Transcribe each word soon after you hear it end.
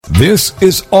This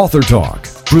is Author Talk,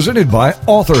 presented by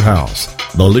Author House,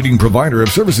 the leading provider of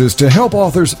services to help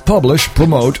authors publish,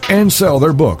 promote, and sell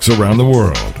their books around the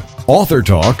world. Author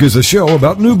Talk is a show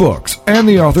about new books and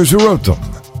the authors who wrote them.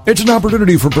 It's an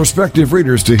opportunity for prospective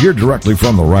readers to hear directly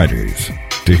from the writers,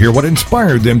 to hear what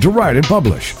inspired them to write and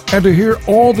publish, and to hear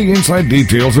all the inside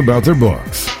details about their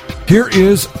books. Here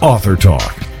is Author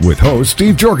Talk with host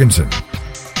Steve Jorgensen.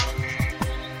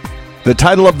 The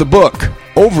title of the book,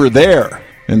 Over There,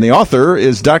 and the author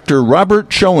is Dr.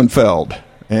 Robert Schoenfeld.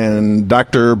 And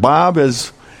Dr. Bob,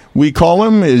 as we call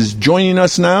him, is joining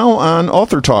us now on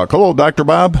Author Talk. Hello, Dr.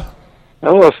 Bob.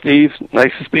 Hello, Steve.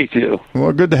 Nice to speak to you.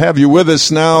 Well, good to have you with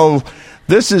us now.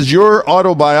 This is your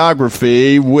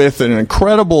autobiography with an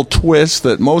incredible twist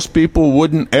that most people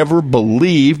wouldn't ever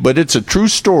believe, but it's a true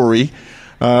story.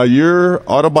 Your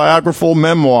autobiographical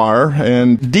memoir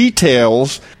and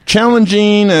details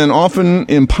challenging and often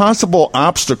impossible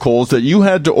obstacles that you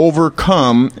had to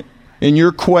overcome in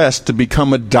your quest to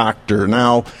become a doctor.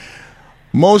 Now,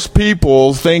 most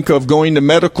people think of going to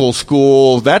medical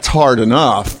school, that's hard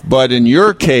enough, but in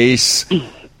your case,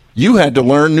 you had to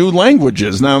learn new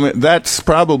languages. Now, that's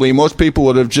probably, most people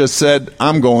would have just said,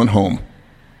 I'm going home.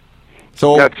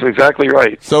 So that's exactly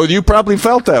right. So you probably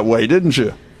felt that way, didn't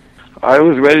you? I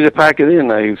was ready to pack it in.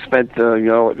 I spent,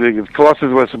 the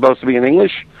courses were supposed to be in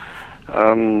English.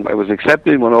 I was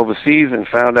accepted, went overseas, and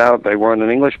found out they weren't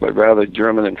in English, but rather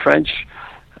German and French.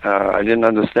 I didn't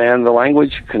understand the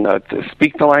language, could not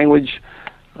speak the language.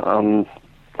 I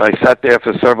sat there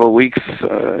for several weeks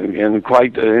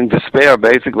in despair,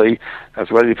 basically. I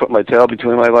was ready to put my tail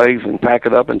between my legs and pack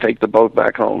it up and take the boat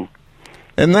back home.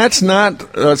 And that's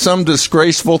not some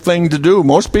disgraceful thing to do.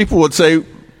 Most people would say,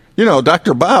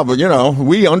 Dr. Bob,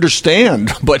 we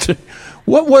understand. But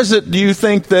what was it, do you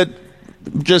think, that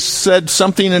just said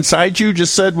something inside you,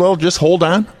 just said, well, just hold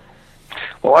on?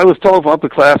 Well, I was told from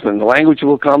upperclassmen, the language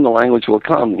will come,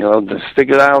 to stick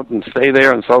it out and stay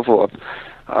there and so forth.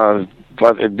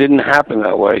 But it didn't happen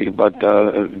that way. But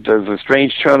there's a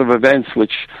strange turn of events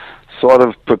which sort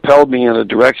of propelled me in a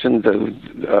direction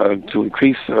to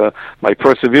increase my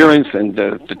perseverance and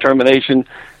determination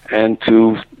and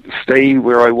to stay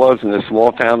where I was in this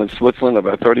small town in Switzerland,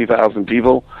 about 30,000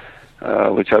 people,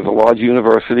 which has a large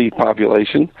university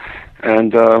population.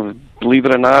 And believe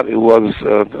it or not, it was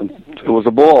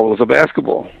a ball. It was a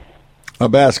basketball. A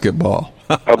basketball.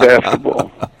 A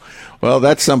basketball. Well,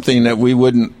 that's something that we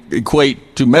wouldn't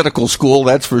equate to medical school,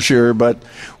 that's for sure. But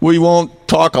we won't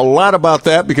talk a lot about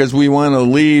that because we want to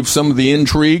leave some of the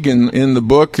intrigue in the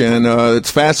book. And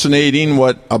it's fascinating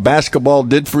what a basketball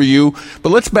did for you. But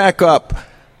let's back up.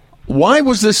 Why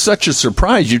was this such a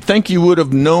surprise? You'd think you would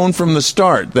have known from the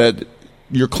start that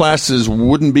your classes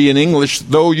wouldn't be in English,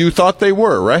 though you thought they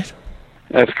were, right?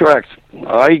 That's correct.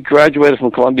 I graduated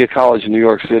from Columbia College in New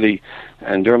York City,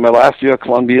 and during my last year at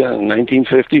Columbia in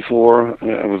 1954,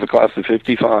 it was a class of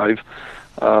 55,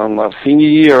 my senior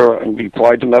year, I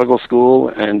applied to medical school,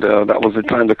 and that was the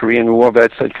time the Korean War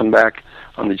vets had come back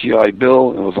on the GI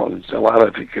Bill. It was a lot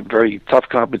of very tough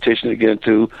competition to get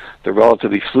into the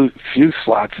relatively few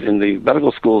slots in the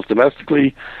medical schools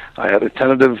domestically. I had a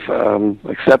tentative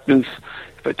acceptance.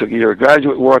 I took a year of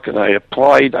graduate work, and I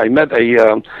applied. I met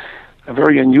a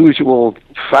very unusual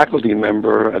faculty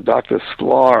member, Dr.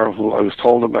 Sklar, who I was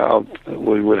told about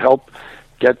would help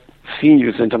get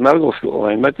seniors into medical school.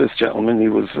 I met this gentleman. He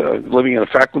was living in a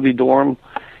faculty dorm.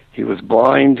 He was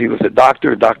blind. He was a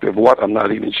doctor of what, I'm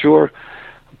not even sure.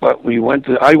 But I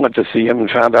went to see him and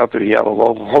found out that he had a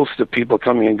whole host of people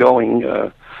coming and going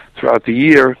throughout the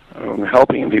year,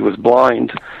 helping him. He was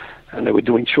blind, and they were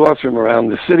doing chores for him around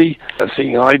the city,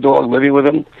 seeing an eye dog, living with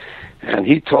him. And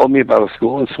he told me about a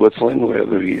school in Switzerland where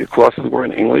the courses were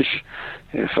in English.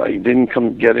 If I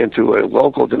didn't get into a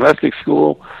local domestic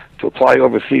school, to apply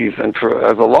overseas. And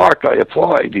as a lark, I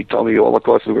applied. He told me all the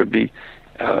courses were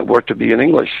to be in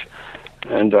English.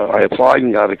 And I applied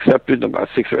and got accepted about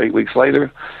 6 or 8 weeks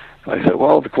later. I said,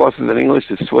 well, the course is in English.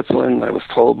 It's Switzerland. I was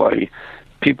told by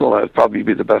people that would probably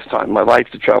be the best time in my life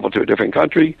to travel to a different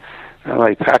country. And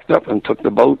I packed up and took the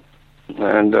boat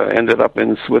and ended up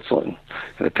in Switzerland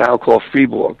in a town called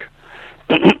Fribourg.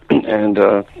 And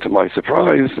to my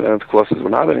surprise, the courses were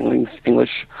not in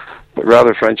English, but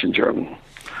rather French and German.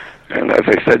 And as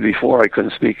I said before, I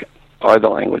couldn't speak either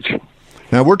language.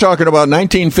 Now, we're talking about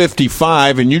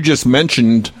 1955, and you just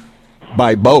mentioned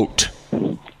by boat.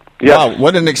 Yes. Wow,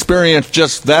 what an experience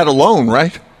just that alone,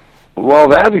 right? Well,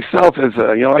 that itself is,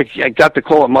 I got to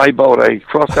call it my boat. I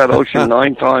crossed that ocean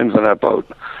 9 times on that boat,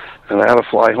 and I had to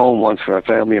fly home once for a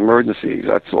family emergency.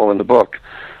 That's all in the book.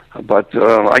 But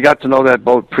I got to know that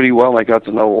boat pretty well. I got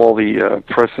to know all the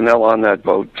personnel on that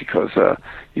boat because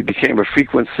you became a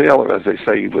frequent sailor, as they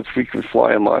say, with frequent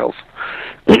flying miles.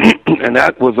 And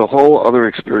that was a whole other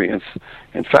experience.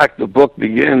 In fact, the book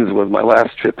begins with my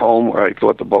last trip home where I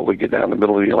thought the boat would get down the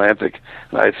middle of the Atlantic,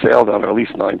 and I had sailed on it at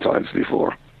least 9 times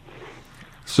before.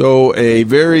 So a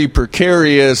very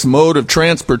precarious mode of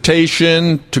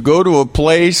transportation to go to a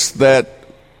place that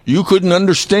you couldn't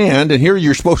understand, and here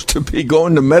you're supposed to be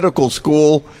going to medical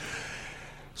school.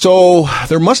 So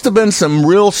there must have been some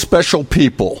real special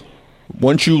people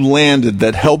once you landed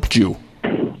that helped you.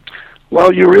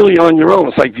 Well, you're really on your own.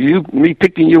 It's like me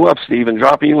picking you up, Steve, and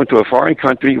dropping you into a foreign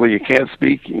country where you can't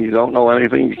speak, and you don't know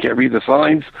anything, you can't read the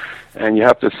signs, and you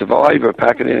have to survive or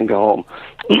pack it in and go home.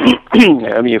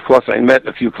 I mean, of course, I met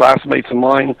a few classmates of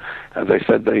mine. As I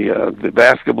said, the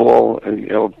basketball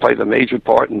played a major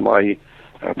part in my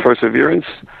perseverance,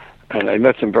 and I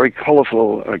met some very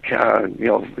colorful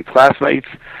classmates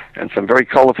and some very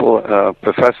colorful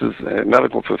professors,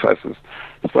 medical professors,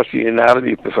 especially an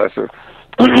anatomy professor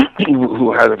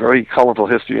who had a very colorful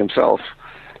history himself,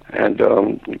 and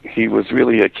he was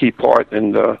really a key part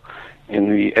in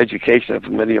the education of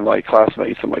many of my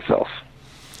classmates and myself.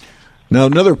 Now,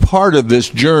 another part of this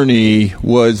journey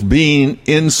was being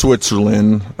in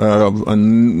Switzerland, a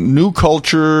new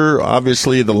culture,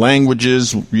 obviously the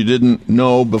languages you didn't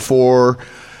know before,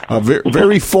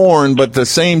 very foreign, but at the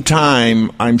same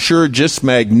time, I'm sure just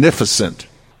magnificent.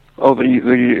 Oh,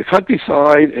 the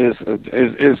countryside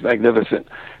is magnificent.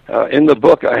 In the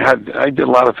book, I did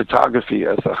a lot of photography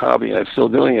as a hobby, and I'm still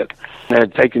doing it. I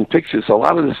had taken pictures, so a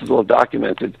lot of this is all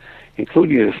documented,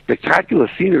 including the spectacular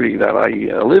scenery that I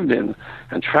lived in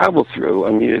and traveled through.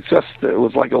 I mean, it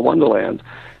was like a wonderland.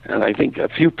 And I think a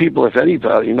few people, if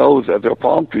anybody, knows that there are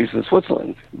palm trees in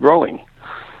Switzerland growing.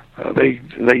 They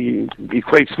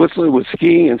equate Switzerland with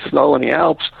skiing and snow in the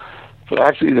Alps, but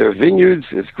actually there are vineyards,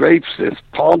 there's grapes, there's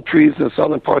palm trees in the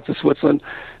southern parts of Switzerland.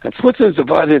 And Switzerland is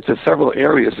divided into several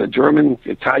areas, German,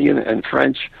 Italian, and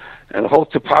French, and the whole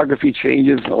topography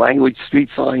changes, the language, street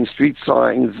signs,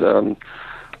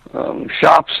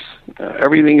 shops,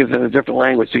 everything is in a different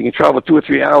language. So you can travel 2 or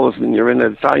 3 hours and you're in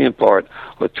the Italian part,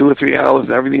 or 2 or 3 hours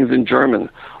and everything's in German,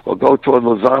 or go toward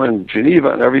Lausanne and Geneva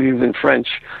and everything's in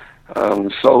French.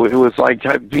 So it was like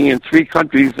being in 3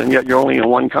 countries, and yet you're only in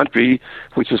one country,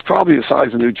 which is probably the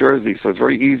size of New Jersey, so it's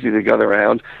very easy to get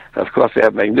around. And of course, they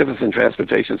have magnificent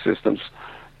transportation systems,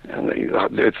 and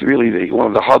it's really one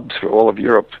of the hubs for all of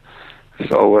Europe.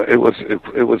 So it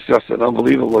was just an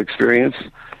unbelievable experience,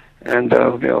 and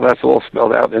that's all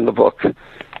spelled out in the book.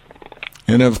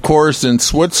 And of course, in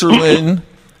Switzerland,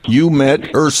 you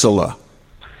met Ursula.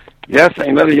 Yes,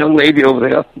 I met a young lady over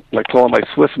there. I call her my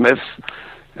Swiss Miss.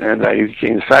 And I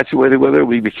became infatuated with her.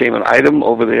 We became an item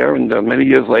over there, and many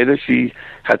years later, she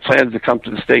had plans to come to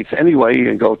the States anyway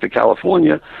and go to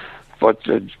California. But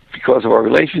because of our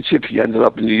relationship, she ended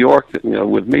up in New York,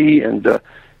 with me, and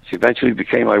she eventually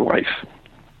became my wife.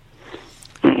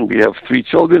 We have 3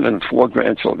 children and 4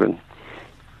 grandchildren.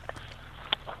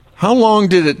 How long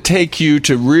did it take you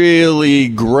to really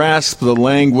grasp the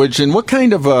language, and what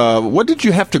kind of what did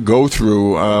you have to go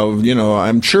through?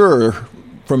 I'm sure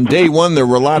from day one there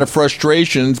were a lot of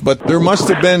frustrations, but there must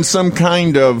have been some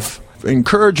kind of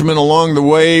encouragement along the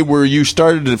way where you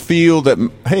started to feel that,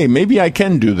 hey, maybe I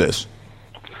can do this.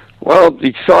 Well,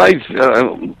 besides, as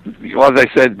I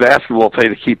said, basketball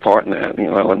played a key part in that,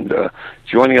 and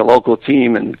joining a local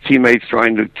team and teammates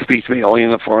trying to speak to me only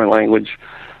in a foreign language,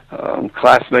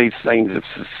 classmates saying to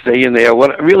stay in there.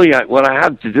 What I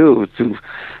had to do to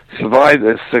survive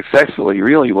this successfully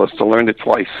really was to learn it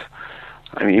twice.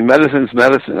 I mean, medicine's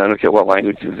medicine. I don't care what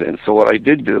language it's in. So what I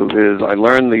did do is I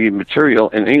learned the material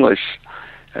in English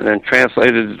and then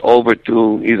translated it over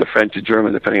to either French or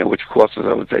German, depending on which courses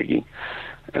I was taking.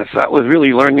 And so that was really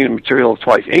learning the material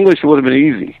twice. English would have been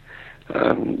easy.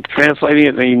 Translating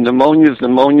it,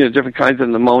 pneumonia, different kinds of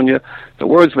pneumonia. The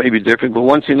words may be different, but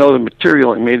once you know the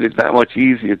material, it made it that much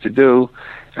easier to do.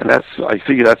 And I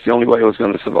figured that's the only way I was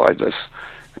going to survive this.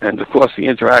 And, of course, the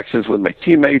interactions with my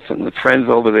teammates and the friends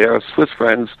over there, Swiss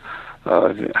friends,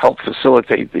 helped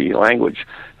facilitate the language.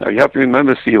 Now, you have to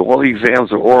remember, Steve, all the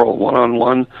exams are oral,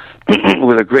 one-on-one,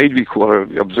 with a grade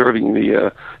recorder observing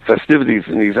the festivities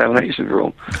in the examination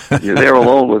room. You're there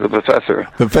alone with the professor.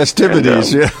 The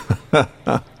festivities,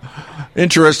 yeah.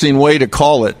 Interesting way to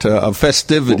call it, a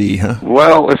festivity, huh?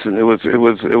 Well, listen, it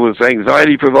was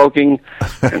anxiety-provoking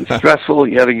and stressful.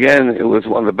 Yet again, it was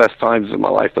one of the best times of my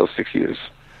life, those 6 years.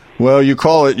 Well, you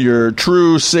call it your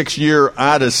true 6-year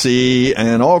odyssey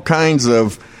and all kinds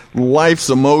of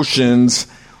life's emotions.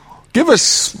 Give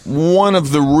us one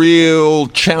of the real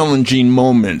challenging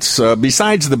moments.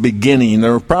 Besides the beginning,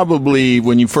 there were probably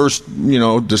when you first,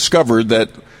 discovered that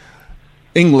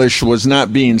English was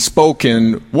not being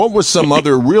spoken. What was some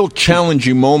other real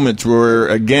challenging moments where,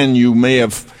 again, you may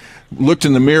have looked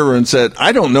in the mirror and said,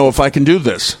 I don't know if I can do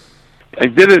this? I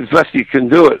did it as best you can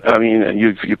do it. I mean,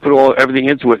 you put everything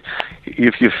into it.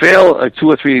 If you fail 2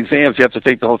 or 3 exams, you have to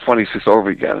take the whole 26 over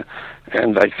again.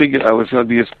 And I figured I was going to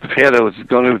be as prepared as it was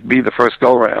going to be the first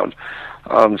go-round.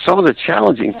 Some of the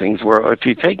challenging things were, if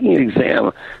you're taking an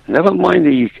exam, never mind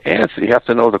the answer, you have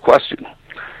to know the question.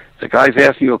 The guy's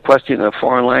asking you a question in a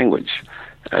foreign language.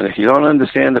 And if you don't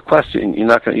understand the question, you're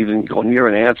not going to even go near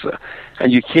an answer.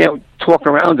 And you can't talk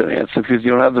around an answer because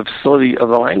you don't have the facility of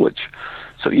the language.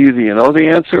 So either you know the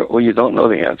answer or you don't know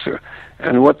the answer.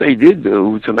 And what they did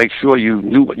do to make sure you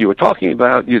knew what you were talking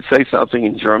about, you'd say something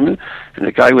in German, and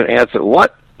the guy would answer,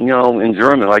 what? In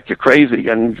German, like you're crazy,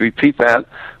 and repeat that.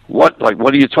 What? Like,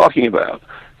 what are you talking about?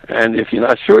 And if you're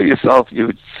not sure of yourself,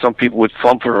 some people would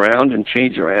fumble around and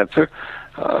change your answer.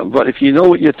 But if you know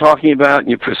what you're talking about and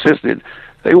you persisted,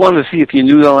 they wanted to see if you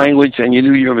knew the language and you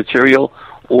knew your material,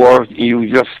 or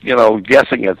you just,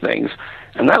 guessing at things.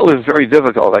 And that was very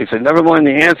difficult. I said, never mind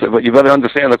the answer, but you better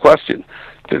understand the question.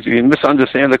 Because if you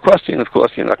misunderstand the question, of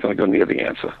course, you're not going to go near the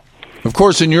answer. Of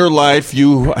course, in your life,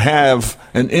 you have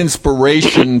an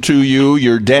inspiration to you,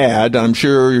 your dad. I'm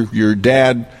sure your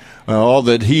dad, all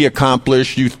that he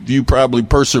accomplished, you probably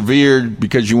persevered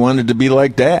because you wanted to be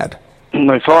like Dad.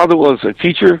 My father was a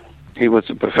teacher. He was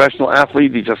a professional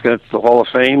athlete. He just got into the Hall of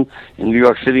Fame in New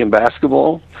York City in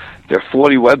basketball. There are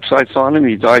 40 websites on him.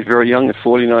 He died very young at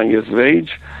 49 years of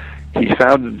age. He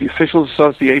founded the Officials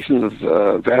Association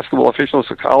of Basketball Officials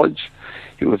for college.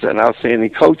 He was an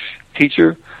outstanding coach,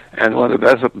 teacher, and one of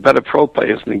the better pro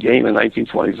players in the game in the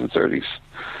 1920s and 30s.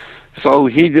 So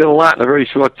he did a lot in a very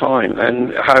short time.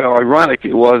 And how ironic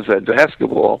it was that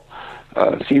basketball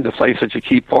seemed to play such a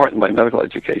key part in my medical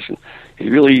education. It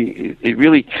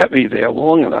really kept me there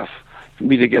long enough for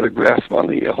me to get a grasp on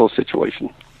the whole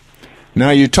situation.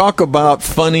 Now, you talk about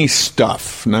funny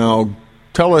stuff. Now,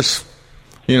 tell us,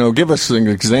 give us an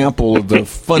example of the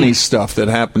funny stuff that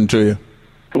happened to you.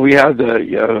 We had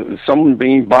someone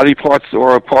bringing body parts to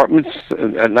our apartments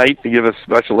at night to give us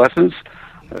special lessons.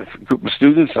 A group of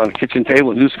students on a kitchen table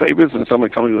with newspapers, and someone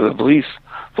coming with the police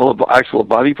full of actual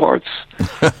body parts,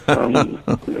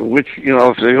 which,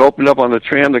 if they opened up on the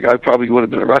tram, the guy probably would have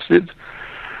been arrested.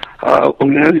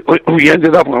 We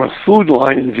ended up on a food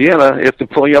line in Vienna after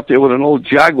pulling up there with an old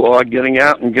Jaguar, getting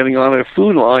out and getting on a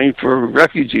food line for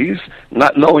refugees,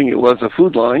 not knowing it was a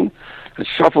food line, and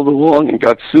shuffled along and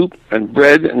got soup and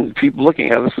bread, and people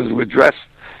looking at us because we were dressed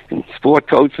in sport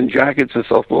coats and jackets and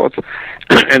so forth,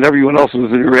 and everyone else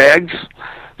was in rags.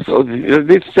 So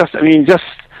it's just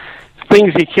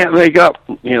things you can't make up,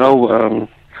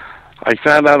 I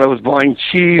found out I was buying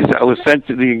cheese that was sent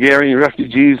to the Hungarian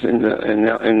refugees in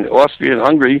Austria and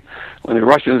Hungary when the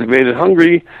Russians invaded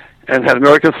Hungary and had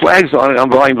American flags on it. I'm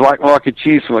buying black market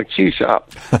cheese from a cheese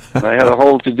shop. And I had a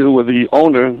whole to do with the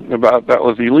owner about that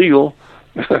was illegal.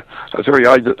 I was very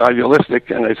idealistic,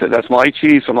 and I said, that's my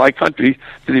cheese from my country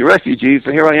to the refugees,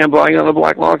 and here I am buying on the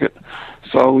black market.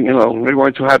 So, they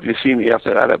weren't too happy to see me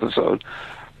after that episode.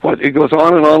 But it goes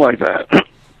on and on like that.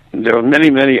 There are many,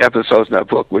 many episodes in that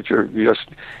book which are just,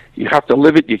 you have to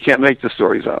live it, you can't make the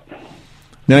stories up.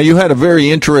 Now, you had a very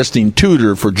interesting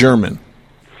tutor for German.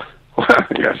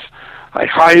 Yes. I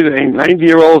hired a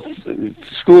 90-year-old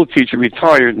school teacher,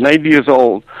 retired, 90 years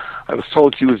old. I was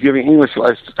told she was giving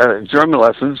German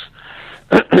lessons,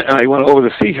 and I went over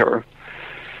to see her.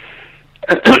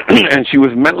 And she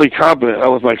was mentally competent.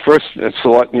 That was my first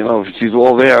thought, she's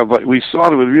all there. But we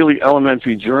started with really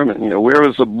elementary German. Where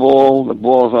is the ball? The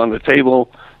ball's on the table.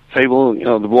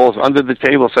 The ball's under the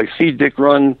table. It's like, see Dick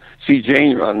run, see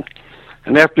Jane run.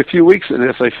 And after a few weeks of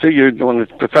this, I figured when the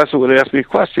professor would ask me a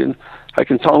question, I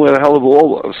can tell him where the hell the ball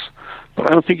was. But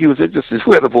I don't think he was interested in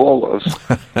where the ball was.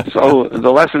 So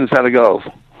the lessons had to go.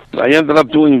 I ended up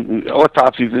doing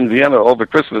autopsies in Vienna over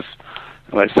Christmas.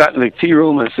 And I sat in the tea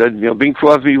room and said, Bing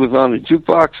Crosby was on the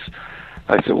jukebox.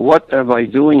 I said, what am I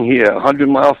doing here? 100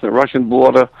 miles from the Russian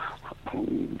border.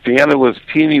 Vienna was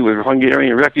teeming with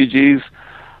Hungarian refugees.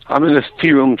 I'm in this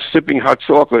tea room sipping hot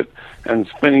chocolate and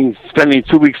spending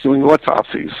 2 weeks doing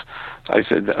autopsies. I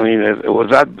said, it was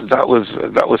that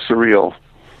was surreal.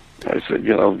 I said,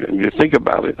 you think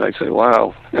about it. I said,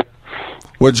 wow.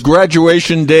 Was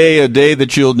graduation day a day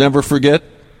that you'll never forget?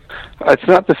 It's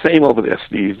not the same over there,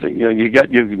 Steve. You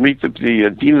meet the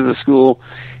dean of the school.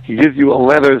 He gives you a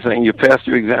letter saying you passed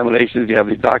your examinations. You have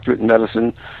the doctorate in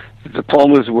medicine. The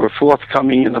diplomas were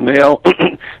forthcoming in the mail.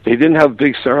 They didn't have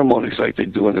big ceremonies like they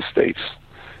do in the States.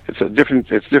 It's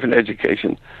different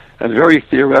education, and very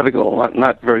theoretical,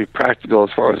 not very practical as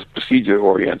far as procedure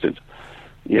oriented.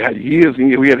 You had years.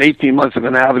 We had 18 months of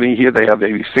anatomy. Here they have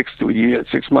maybe 6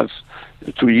 months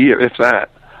to a year, if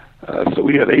that. So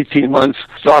we had 18 months.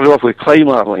 Started off with clay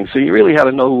modeling, so you really had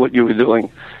to know what you were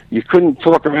doing. You couldn't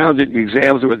talk around it. The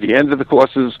exams were at the end of the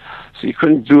courses, so you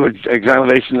couldn't do an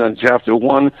examination on Chapter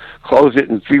 1, close it,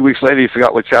 and 3 weeks later you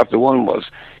forgot what Chapter 1 was.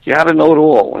 You had to know it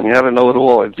all, and you had to know it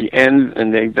all at the end,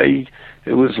 and it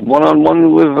was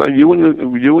one-on-one with you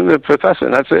and the professor,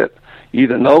 and that's it. You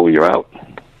either know or you're out.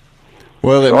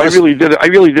 Well, I really did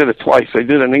it twice. I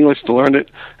did it in English to learn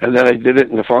it, and then I did it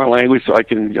in a foreign language so I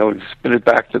can spit it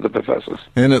back to the professors.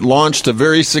 And it launched a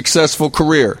very successful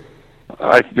career.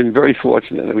 I've been very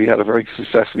fortunate that we had a very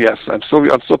successful. Yes, I'm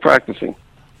still practicing.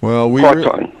 Well, we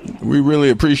really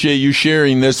appreciate you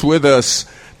sharing this with us,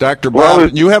 Dr. Bob. Well,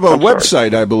 you have a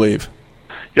website, I believe.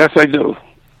 Yes, I do.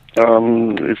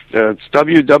 It's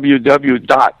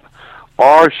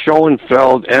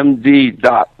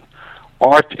www.rschoenfeldmd.artintel,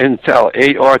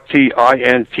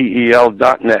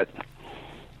 artintel.net.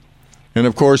 And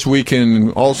of course, we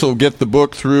can also get the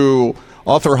book through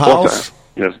Author House.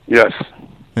 Yes.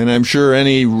 And I'm sure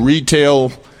any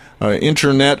retail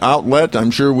internet outlet,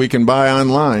 I'm sure we can buy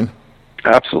online.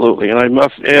 Absolutely. And I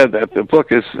must add that the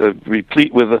book is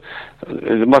replete with,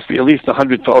 there must be at least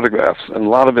 100 photographs, and a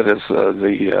lot of it is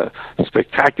the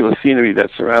spectacular scenery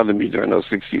that surrounded me during those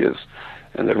 6 years.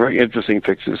 And they're very interesting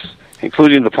pictures,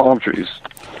 including the palm trees.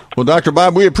 Well, Dr.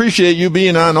 Bob, we appreciate you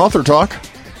being on Author Talk.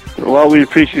 Well, we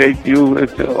appreciate you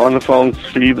on the phone,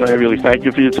 Steve, and I really thank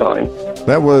you for your time.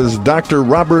 That was Dr.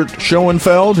 Robert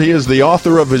Schoenfeld. He is the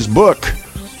author of his book,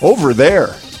 Over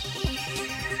There.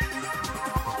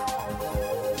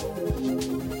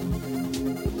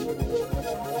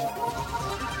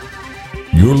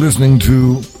 You're listening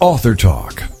to Author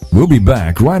Talk. We'll be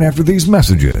back right after these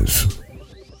messages.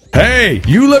 Hey,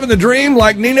 you living the dream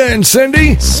like Nina and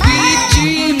Cindy? Sweet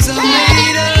dreams are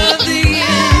made of these.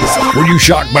 Were you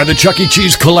shocked by the Chuck E.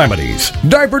 Cheese calamities,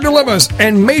 diaper dilemmas,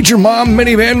 and major mom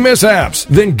minivan mishaps?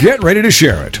 Then get ready to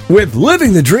share it with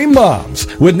Living the Dream Moms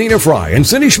with Nina Fry and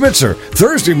Cindy Schmitzer,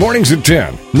 Thursday mornings at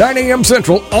 10, 9 a.m.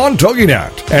 Central on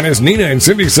TogiNet. And as Nina and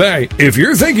Cindy say, if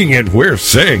you're thinking it, we're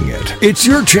saying it. It's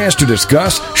your chance to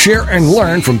discuss, share, and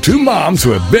learn from two moms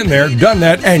who have been there, done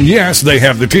that, and yes, they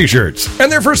have the t-shirts.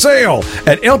 And they're for sale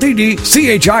at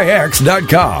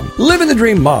LTDCHIX.com. Living the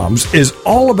Dream Moms is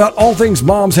all about all things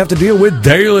moms have to deal with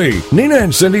daily. Nina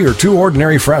and Cindy are two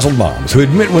ordinary frazzled moms who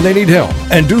admit when they need help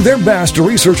and do their best to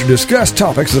research and discuss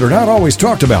topics that are not always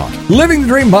talked about. Living the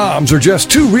Dream Moms are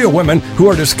just two real women who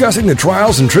are discussing the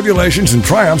trials and tribulations and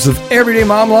triumphs of everyday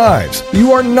mom lives.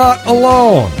 You are not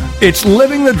alone. It's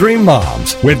Living the Dream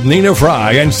Moms with Nina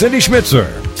Fry and Cindy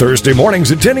Schmitzer. Thursday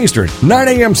mornings at 10 Eastern, 9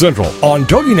 a.m. Central on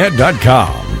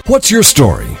TogiNet.com. What's your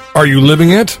story? Are you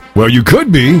living it? Well, you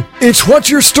could be. It's What's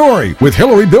Your Story with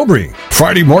Hillary Bilbrey.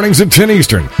 Friday mornings at 10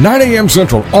 Eastern, 9 a.m.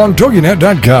 Central on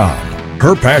TogiNet.com.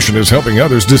 Her passion is helping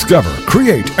others discover,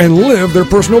 create, and live their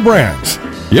personal brands.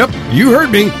 Yep, you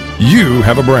heard me. You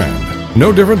have a brand.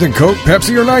 No different than Coke,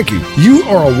 Pepsi, or Nike. You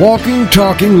are a walking,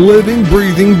 talking, living,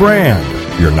 breathing brand.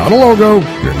 You're not a logo.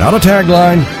 You're not a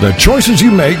tagline. The choices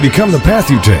you make become the path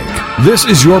you take. This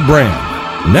is your brand.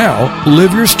 Now,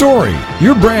 live your story.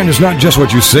 Your brand is not just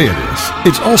what you say it is.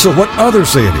 It's also what others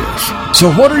say it is.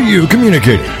 So what are you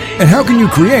communicating? And how can you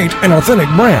create an authentic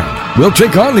brand? We'll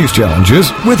take on these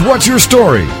challenges with What's Your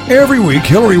Story? Every week,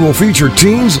 Hillary will feature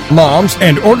teens, moms,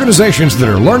 and organizations that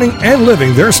are learning and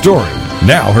living their story.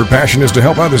 Now, her passion is to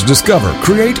help others discover,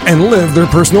 create, and live their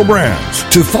personal brands.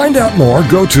 To find out more,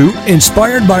 go to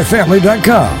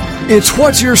inspiredbyfamily.com. It's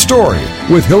What's Your Story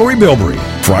with Hillary Bilbrey.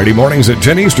 Friday mornings at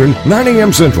 10 Eastern, 9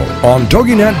 a.m. Central on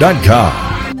TogiNet.com.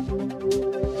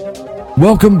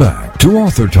 Welcome back to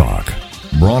Author Talk,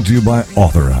 brought to you by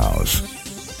Author House,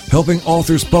 helping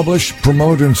authors publish,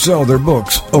 promote, and sell their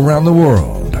books around the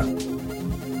world.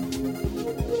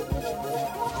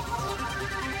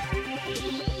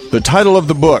 The title of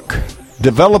the book,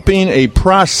 Developing a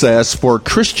Process for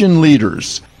Christian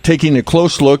Leaders, taking a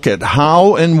close look at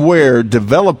how and where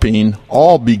developing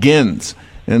all begins.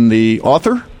 And the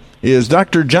author is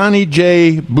Dr. Johnny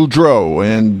J. Boudreau.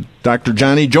 And Dr.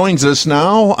 Johnny joins us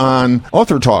now on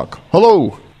Author Talk.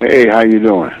 Hello. Hey, how you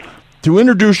doing? To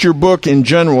introduce your book in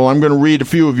general, I'm going to read a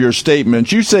few of your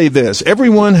statements. You say this: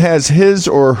 everyone has his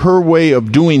or her way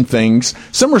of doing things.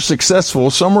 Some are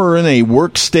successful, some are in a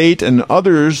work state, and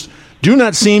others do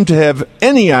not seem to have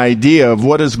any idea of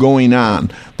what is going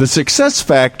on. The success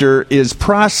factor is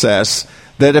process.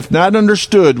 that, if not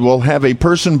understood, will have a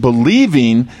person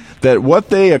believing that what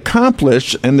they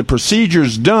accomplished and the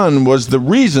procedures done was the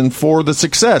reason for the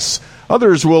success.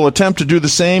 Others will attempt to do the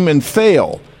same and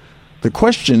fail. The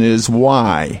question is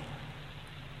why?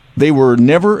 They were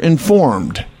never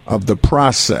informed of the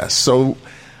process. So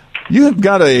you have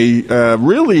got a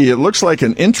really, it looks like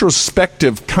an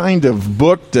introspective kind of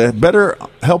book to better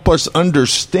help us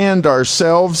understand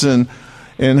ourselves and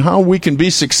how we can be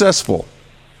successful.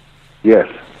 Yes.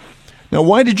 Now,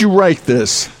 why did you write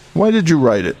this? Why did you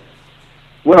write it?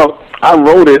 Well, I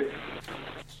wrote it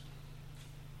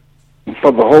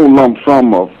for the whole lump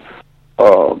sum of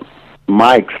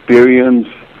my experience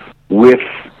with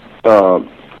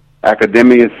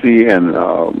academacy and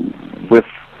with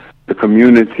the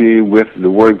community, with the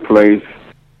workplace.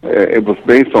 It was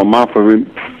based on my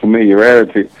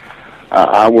familiarity.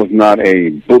 I was not a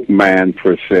bookman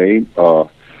per se,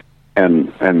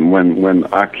 and when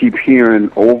I keep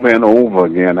hearing over and over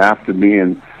again after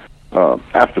being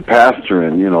after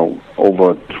pastoring,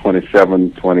 over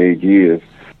 27, 28 years,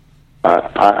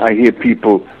 I hear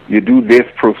people, you do this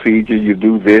procedure, you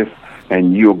do this,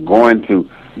 and you're going to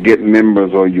get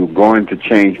members or you're going to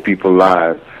change people's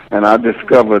lives. And I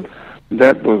discovered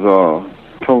that was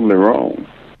totally wrong.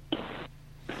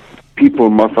 People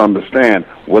must understand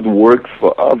what works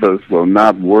for others will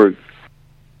not work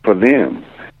for them.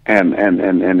 And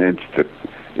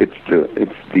it's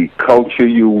the culture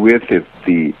you're with, it's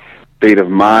the state of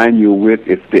mind you're with,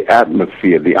 it's the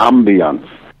atmosphere, the ambiance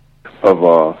of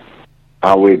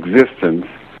our existence.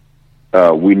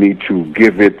 We need to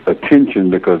give it attention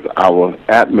because our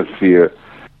atmosphere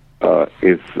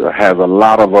has a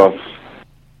lot of us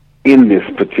in this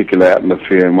particular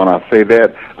atmosphere. And when I say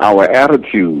that, our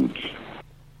attitudes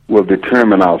will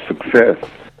determine our success.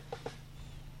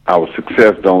 Our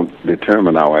success don't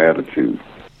determine our attitude.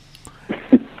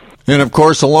 And, of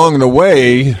course, along the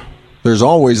way, there's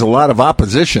always a lot of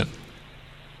opposition.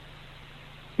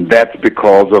 That's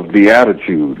because of the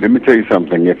attitude. Let me tell you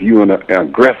something. If you're an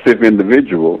aggressive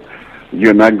individual,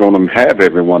 you're not going to have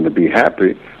everyone to be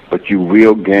happy, but you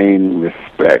will gain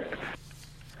respect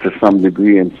to some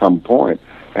degree in some point.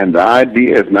 And the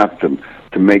idea is not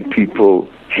to make people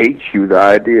hate you. The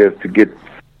idea is to get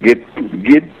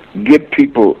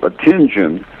people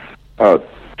attention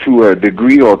to a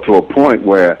degree or to a point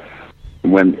where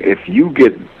if you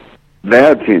get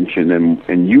their attention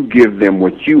and you give them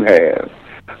what you have,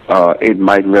 it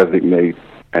might resonate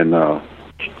and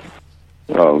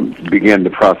begin the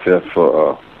process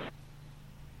for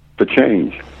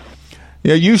change.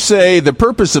 Yeah, you say the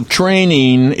purpose of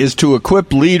training is to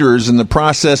equip leaders in the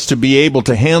process to be able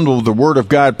to handle the Word of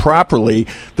God properly.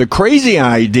 The crazy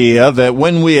idea that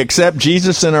when we accept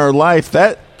Jesus in our life,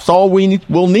 that's all we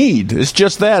will need. It's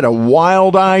just that, a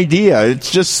wild idea.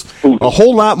 It's just a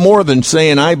whole lot more than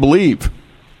saying, I believe.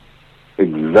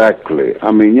 Exactly.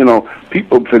 I mean,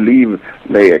 people believe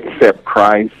they accept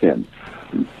Christ and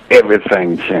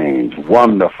everything changed.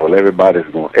 Wonderful.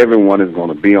 Everyone is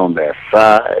going to be on their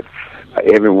side.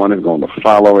 Everyone is going to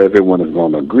follow. Everyone is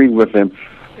going to agree with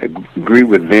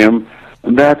them.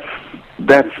 That's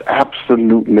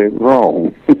absolutely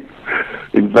wrong.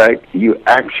 In fact, you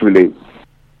actually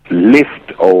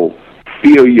lift or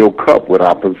fill your cup with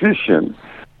opposition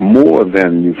more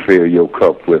than you fill your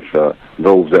cup with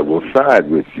those that will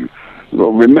side with you.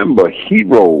 Well, remember,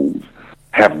 heroes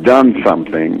have done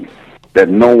something that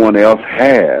no one else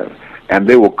has, and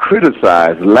they were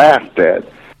criticized, laughed at,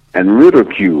 and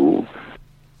ridiculed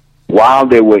while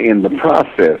they were in the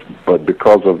process. But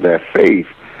because of their faith,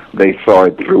 they saw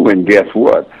it through, and guess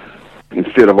what?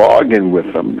 Instead of arguing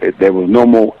with them, there was no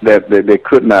more, that they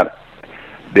could not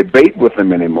debate with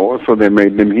them anymore, so they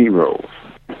made them heroes.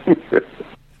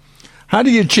 How do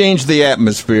you change the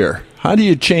atmosphere? How do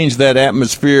you change that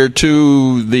atmosphere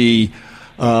to the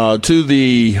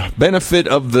benefit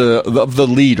of the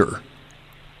leader?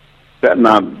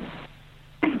 How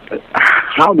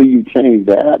do you change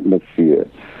the atmosphere?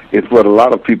 It's what a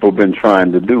lot of people have been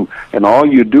trying to do, and all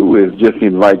you do is just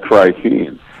invite Christ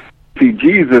in. See,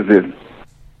 Jesus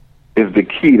is the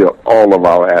key to all of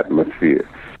our atmosphere.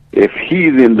 If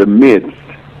he's in the midst,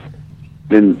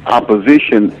 then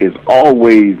opposition is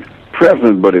always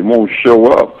present, but it won't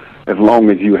show up as long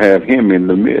as you have him in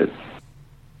the midst.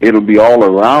 It'll be all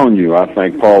around you. I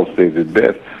think Paul says it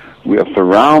best. We are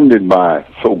surrounded by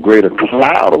so great a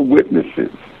cloud of witnesses.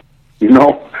 We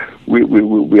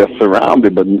are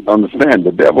surrounded, but understand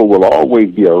the devil will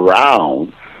always be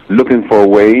around looking for a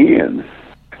way in.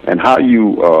 And how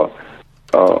you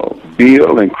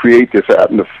build and create this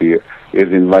atmosphere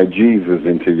is invite Jesus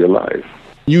into your life.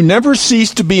 You never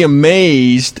cease to be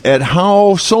amazed at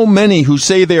how so many who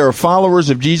say they are followers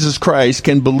of Jesus Christ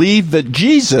can believe that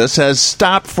Jesus has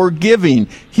stopped forgiving,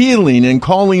 healing, and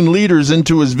calling leaders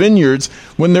into his vineyards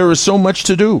when there is so much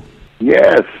to do.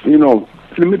 Yes, let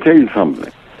me tell you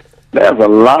something. There's a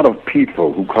lot of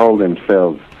people who call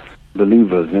themselves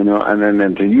believers, and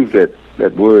then to use that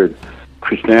word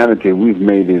Christianity, we've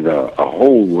made it a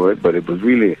whole word, but it was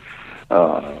really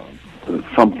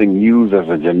something used as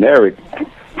a generic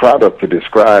product to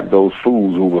describe those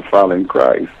fools who were following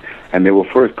Christ. And they were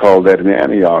first called that in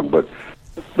Antioch, but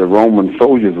the Roman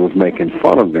soldiers was making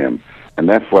fun of them, and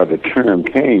that's why the term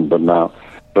came. But now,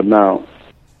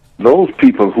 those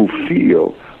people who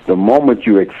feel the moment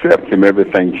you accept him,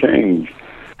 everything changed,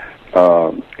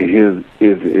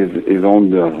 is on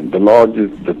the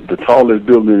largest, the tallest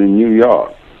building in New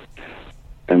York,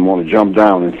 and want to jump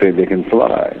down and say they can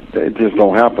fly. It just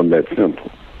don't happen that simple.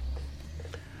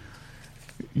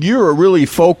 You're really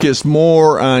focused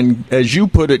more on, as you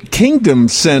put it,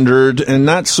 kingdom-centered and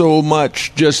not so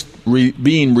much just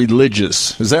being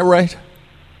religious. Is that right?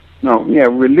 No, yeah,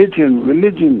 being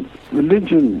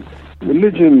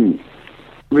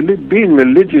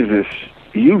religious is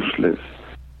useless.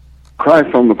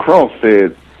 Christ on the cross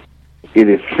said, "It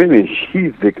is finished."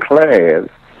 He's declared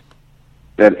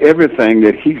that everything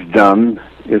that he's done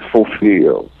is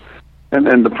fulfilled.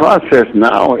 And the process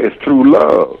now is through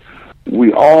love.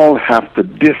 We all have to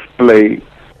display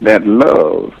that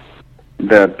love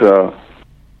that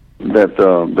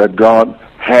God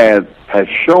has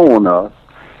shown us,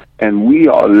 and we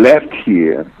are left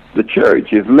here. The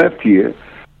church is left here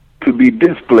to be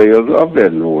displayers of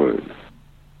that word.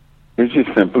 It's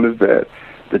just simple as that.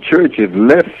 The church is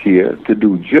left here to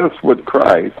do just what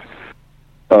Christ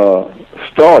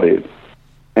started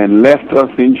and left us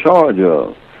in charge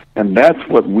of. And that's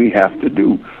what we have to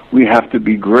do. We have to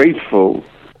be grateful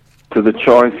to the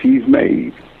choice he's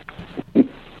made.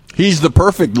 He's the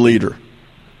perfect leader.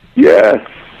 Yes,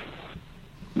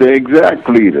 the exact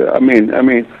leader. I mean,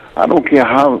 I don't care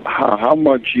how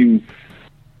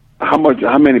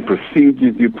many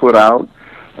procedures you put out.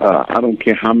 I don't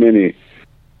care how many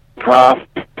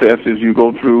processes you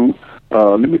go through.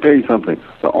 Let me tell you something.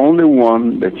 The only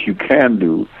one that you can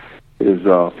do is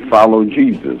follow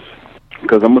Jesus.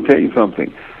 Because I'm going to tell you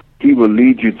something. He will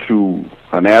lead you through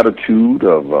an attitude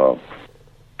of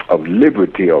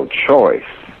liberty or choice.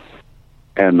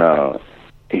 And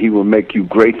he will make you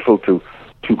grateful to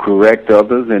correct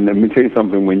others. And let me tell you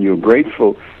something. When you're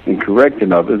grateful in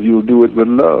correcting others, you'll do it with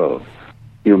love.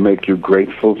 He'll make you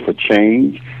grateful for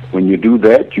change. When you do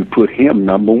that, you put him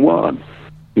number one.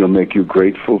 He'll make you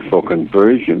grateful for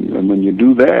conversion. And when you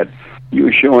do that,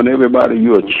 you're showing everybody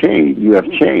you have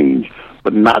changed,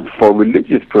 but not for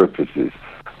religious purposes.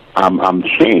 I'm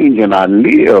changed and I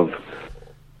live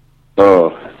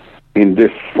in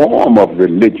this form of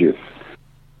religiousness.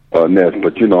 But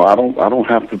I don't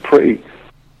have to pray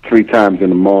 3 times in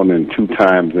the morning, 2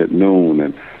 times at noon.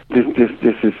 And this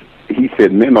is. He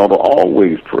said men ought to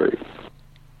always pray.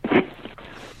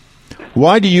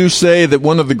 Why do you say that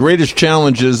one of the greatest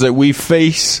challenges that we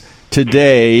face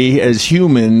today as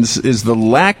humans is the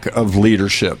lack of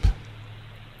leadership?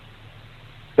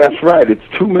 That's right. It's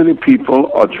too many people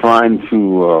are trying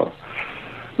to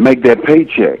make their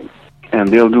paycheck, and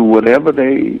they'll do whatever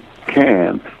they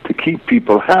can to keep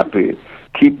people happy,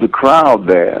 keep the crowd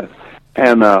there,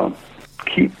 and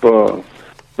keep the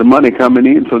money coming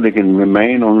in so they can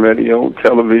remain on radio,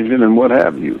 television, and what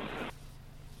have you.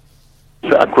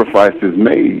 Sacrifices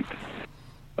made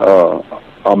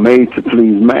are made to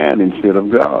please man instead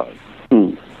of God.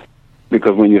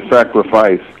 Because when you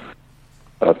sacrifice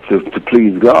to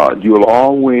please God, you'll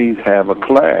always have a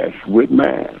clash with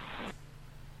man.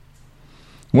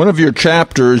 One of your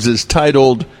chapters is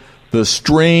titled The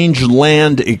Strange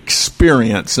Land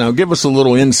Experience. Now give us a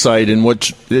little insight in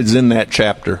what is in that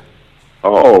chapter.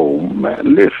 Oh,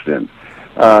 man, listen.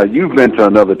 You've been to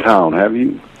another town, have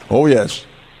you? Oh, yes.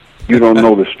 You don't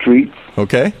know the streets.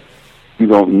 Okay. You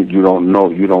don't know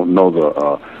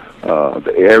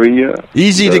the area.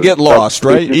 Easy to get lost,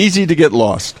 right? Easy to get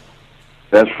lost.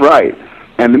 That's right.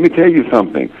 And let me tell you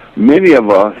something. Many of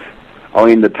us are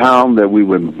in the town that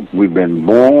we've been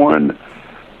born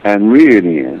and reared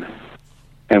in,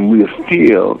 and we are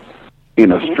still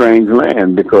in a strange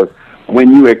land, because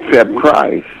when you accept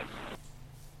Christ,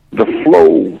 the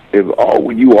flow is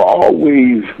always, you are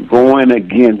always going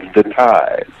against the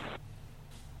tide.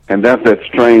 And that's that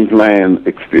strange land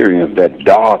experience, that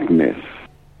darkness,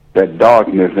 and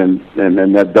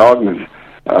that darkness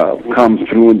comes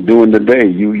through during the day.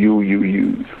 You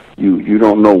You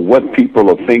don't know what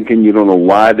people are thinking. You don't know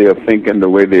why they're thinking the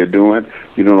way they're doing.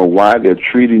 You don't know why they're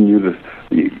treating you.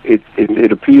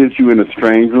 It appears you in a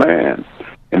strange land,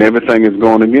 and everything is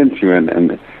going against you.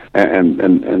 And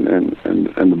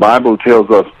the Bible tells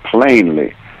us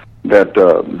plainly that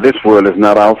this world is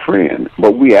not our friend.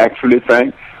 But we actually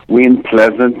think we're in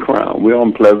pleasant ground. We're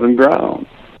on pleasant ground.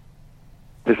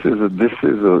 This is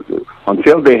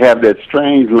until they have that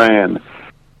strange land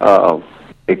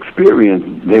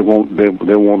experience, they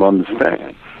won't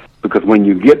understand. Because when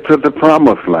you get to the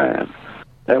promised land,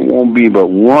 there won't be but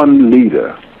one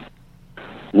leader,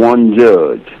 one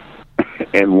judge,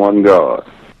 and one God.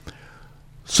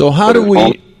 So how do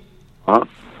we?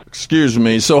 Excuse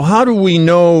me. So how do we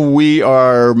know we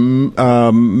are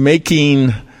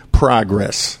making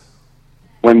progress?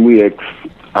 When we,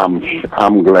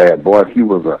 I'm glad, boy. If you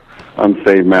was an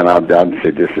unsaved man, I'd say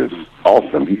this is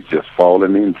awesome. He's just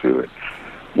falling into it.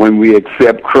 When we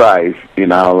accept Christ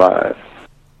in our lives,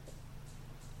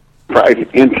 Christ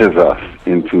enters us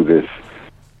into this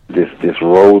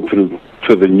road to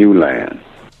the new land,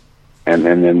 and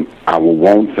then our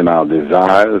wants and our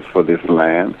desires for this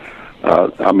land.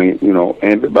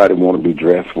 Everybody want to be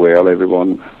dressed well.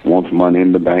 Everyone wants money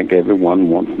in the bank. Everyone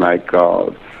wants nice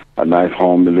cars, a nice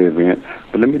home to live in.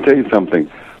 But let me tell you something.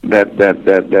 That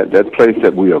place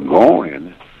that we are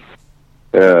going,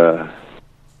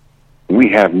 we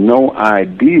have no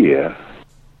idea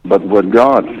but what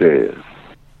God says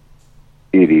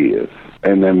it is.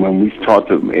 And then when we start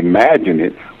to imagine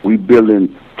it, we build in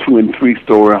 2- and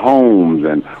 3-story homes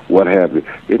and what have you.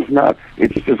 It's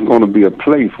just going to be a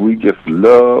place we just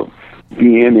love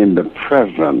being in the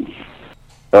presence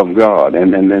of God.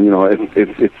 And then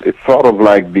it's sort of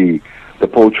like the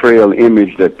portrayal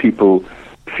image that people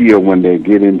feel when they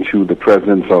get into the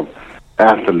presence of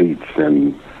athletes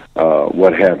and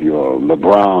what have you,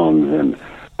 LeBrons and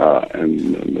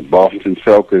the Boston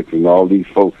Celtics and all these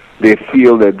folks. They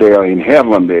feel that they are in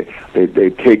heaven. They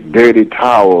take dirty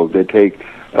towels. They take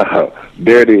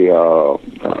dirty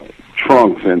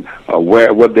trunks and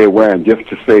wear what they're wearing just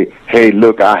to say, "Hey,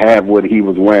 look, I have what he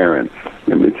was wearing."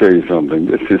 Let me tell you something.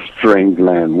 This is strange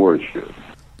land worship.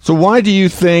 So why do you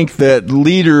think that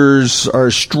leaders are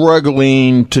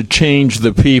struggling to change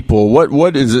the people?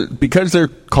 What is it? Because they're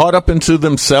caught up into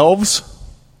themselves?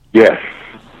 Yes.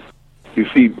 You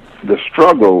see, the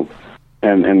struggle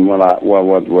and the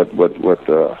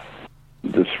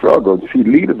struggle. See,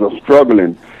 leaders are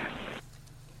struggling.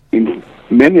 In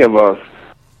many of us,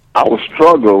 our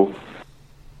struggle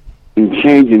in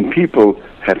changing people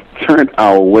has turned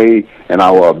our way and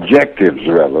our objectives,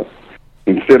 rather.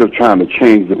 Instead of trying to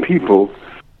change the people,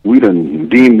 we done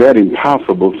deemed that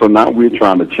impossible, so now we're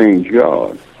trying to change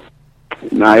God.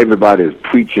 Now everybody is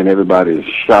preaching, everybody is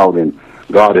shouting,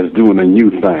 God is doing a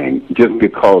new thing, just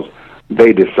because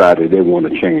they decided they want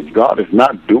to change. God is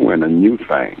not doing a new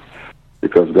thing,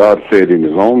 because God said in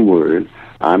his own word,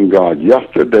 I'm God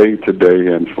yesterday,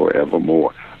 today, and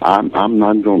forevermore. I'm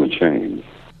not going to change.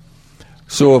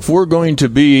 So if we're going to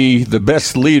be the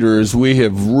best leaders, we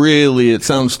have really, it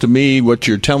sounds to me, what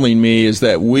you're telling me is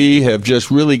that we have just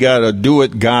really got to do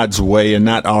it God's way and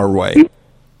not our way.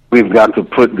 We've got to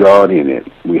put God in it.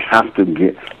 We have to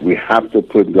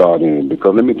put God in it,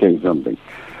 because let me tell you something.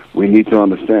 We need to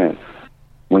understand,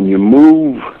 when you're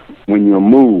moved,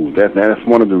 that's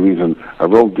one of the reasons I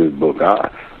wrote this book,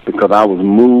 because I was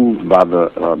moved by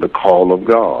the call of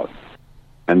God.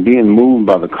 And being moved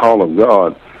by the call of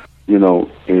God,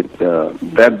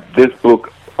 this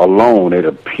book alone, it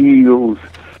appeals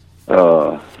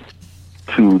to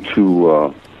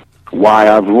why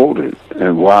I've wrote it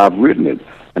and why I've written it.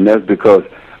 And that's because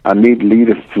I need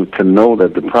leaders to know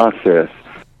that the process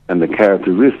and the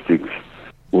characteristics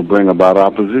will bring about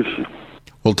opposition.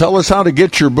 Well, tell us how to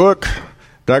get your book,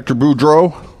 Dr.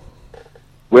 Boudreau.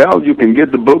 Well, you can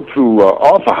get the book through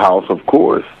Author House, of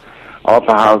course,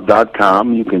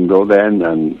 authorhouse.com. You can go there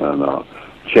and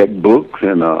check books,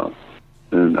 and of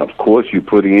course you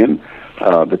put in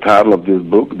the title of this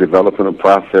book, Developing a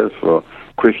Process for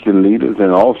Christian Leaders,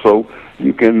 and also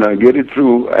you can get it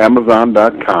through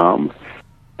Amazon.com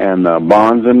and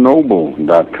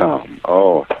BarnesandNoble.com.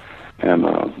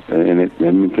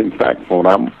 In fact, what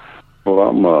I'm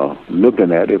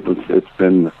looking at, it's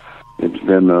been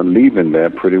leaving there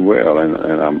pretty well,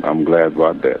 and I'm glad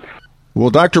about that. Well,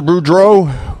 Dr.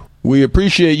 Boudreau, we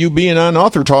appreciate you being on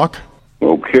Author Talk.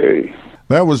 Okay.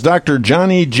 That was Dr.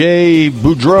 Johnny J.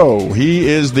 Boudreau. He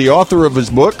is the author of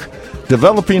his book,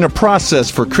 Developing a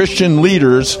Process for Christian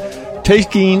Leaders,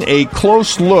 taking a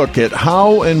close look at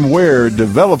how and where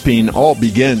developing all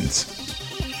begins.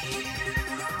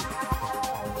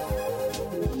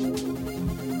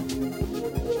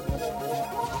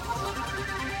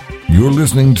 You're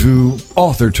listening to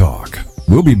Author Talk.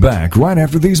 We'll be back right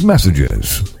after these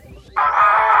messages.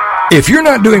 If you're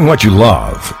not doing what you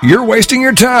love, you're wasting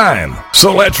your time.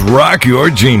 So let's rock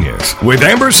your genius with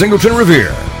Amber Singleton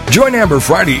Revere. Join Amber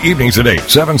Friday evenings at 8,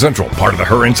 7 Central, part of the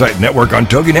Her Insight Network on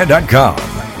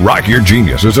TogiNet.com. Rock Your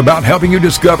Genius is about helping you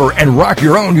discover and rock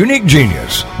your own unique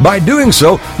genius. By doing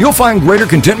so, you'll find greater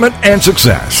contentment and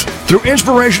success. Through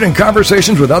inspiration and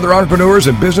conversations with other entrepreneurs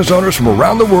and business owners from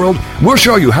around the world, we'll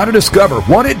show you how to discover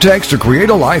what it takes to create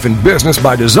a life and business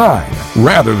by design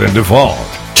rather than default.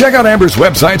 Check out Amber's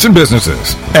websites and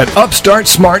businesses at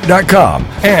upstartsmart.com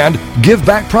and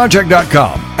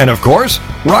givebackproject.com. And of course,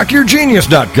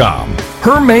 rockyourgenius.com.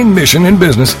 Her main mission in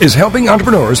business is helping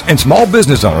entrepreneurs and small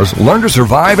business owners learn to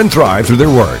survive and thrive through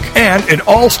their work. And it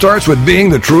all starts with being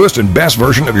the truest and best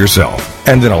version of yourself,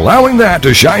 and then allowing that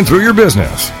to shine through your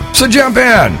business. So jump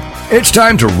in. It's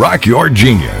time to rock your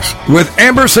genius with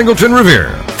Amber Singleton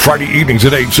Revere. Friday evenings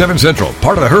at 8, 7 Central,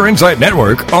 part of the Her Insight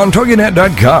Network on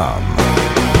TogiNet.com.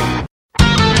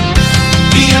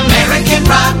 The American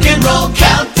Rock and Roll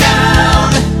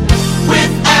Countdown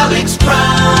with Alex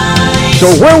Price. So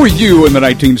where were you in the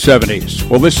 1970s?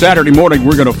 Well, this Saturday morning,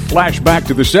 we're going to flash back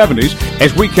to the 70s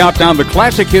as we count down the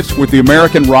classic hits with the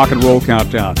American Rock and Roll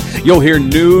Countdown. You'll hear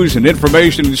news and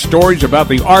information and stories about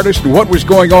the artist and what was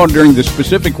going on during the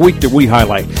specific week that we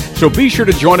highlight. So be sure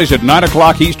to join us at 9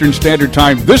 o'clock Eastern Standard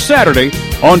Time this Saturday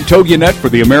on TogiNet for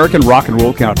the American Rock and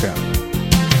Roll Countdown.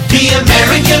 The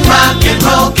American Rock and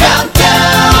Roll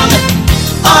Countdown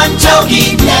on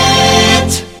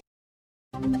TogiNet.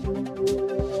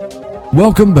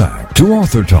 Welcome back to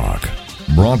Author Talk,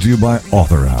 brought to you by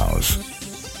Author House,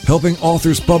 helping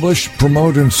authors publish,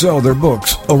 promote, and sell their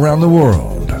books around the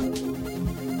world.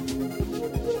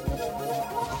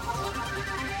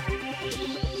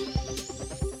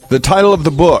 The title of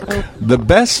the book, The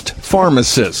Best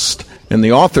Pharmacist, and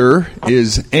the author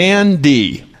is Ann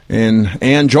D. And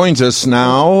Ann joins us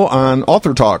now on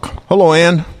Author Talk. Hello,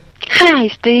 Ann. Hi,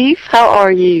 Steve. How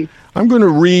are you? I'm going to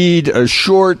read a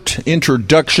short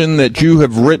introduction that you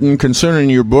have written concerning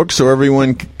your book so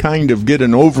everyone can kind of get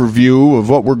an overview of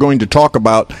what we're going to talk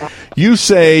about. You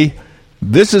say,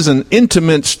 this is an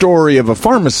intimate story of a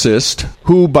pharmacist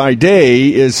who by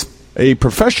day is a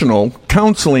professional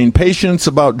counseling patients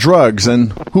about drugs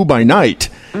and who by night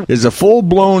is a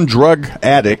full-blown drug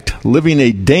addict living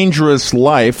a dangerous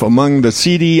life among the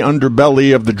seedy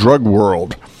underbelly of the drug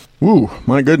world. Ooh,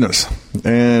 my goodness.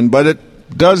 But it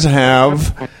does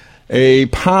have a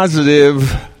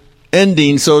positive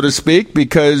ending, so to speak,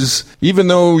 because even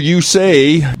though you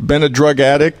say been a drug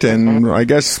addict, and I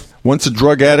guess once a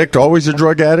drug addict, always a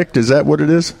drug addict, is that what it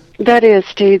is? That is,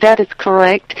 Steve. That is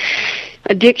correct.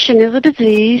 Addiction is a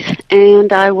disease,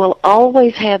 and I will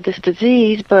always have this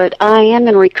disease, but I am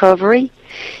in recovery,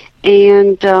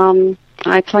 and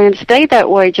I plan to stay that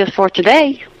way just for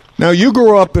today. Now, you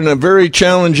grew up in a very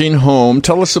challenging home.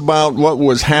 Tell us about what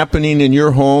was happening in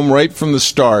your home right from the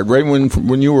start, right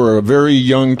when you were a very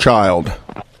young child.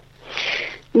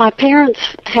 My parents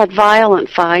had violent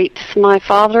fights. My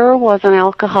father was an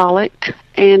alcoholic,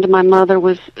 and my mother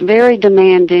was very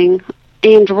demanding.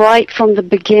 And right from the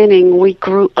beginning, we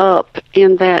grew up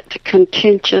in that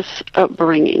contentious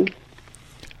upbringing.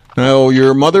 Now,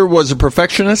 your mother was a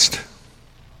perfectionist?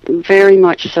 Very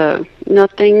much so.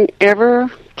 Nothing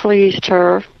ever pleased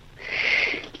her.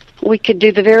 We could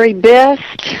do the very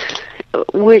best,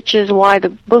 which is why the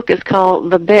book is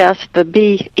called The Best, the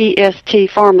B-E-S-T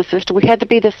pharmacist. We had to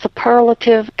be the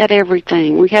superlative at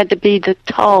everything. We had to be the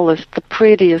tallest, the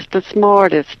prettiest, the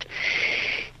smartest.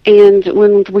 And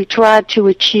when we tried to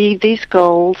achieve these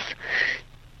goals,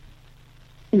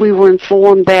 we were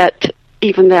informed that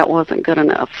even that wasn't good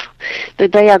enough. The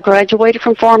day I graduated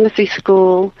from pharmacy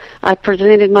school, I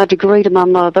presented my degree to my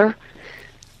mother,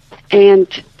 and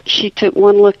she took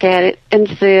one look at it and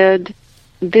said,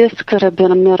 this could have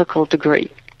been a medical degree.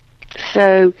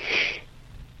 So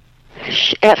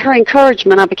at her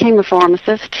encouragement, I became a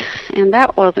pharmacist, and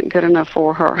that wasn't good enough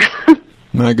for her.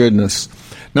 My goodness.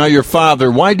 Now, your father,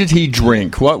 why did he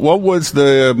drink? What was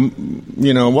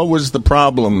the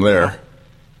problem there?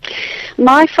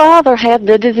 My father had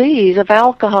the disease of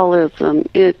alcoholism.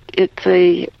 It's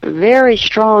a very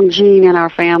strong gene in our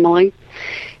family,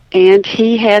 and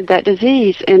he had that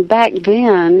disease. And back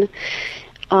then,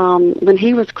 when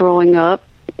he was growing up,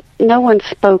 no one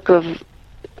spoke of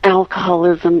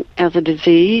alcoholism as a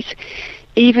disease.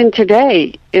 Even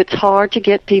today, it's hard to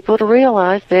get people to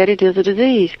realize that it is a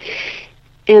disease.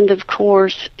 And of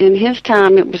course, in his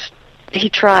time, he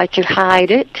tried to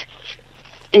hide it,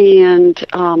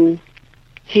 and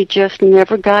he just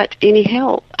never got any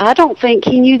help. I don't think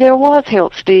he knew there was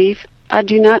help, Steve. I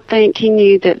do not think he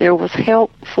knew that there was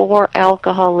help for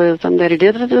alcoholism, that it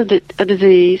is a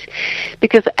disease,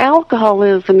 because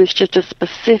alcoholism is just a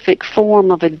specific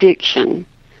form of addiction.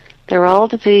 They're all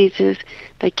diseases.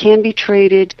 They can be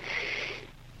treated.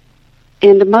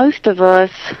 And most of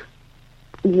us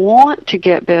want to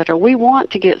get better. We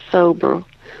want to get sober.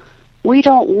 We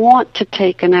don't want to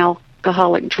take an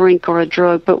alcoholic drink or a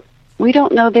drug, but we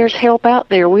don't know there's help out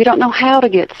there. We don't know how to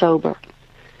get sober.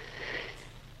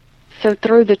 So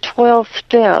through the 12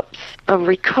 steps of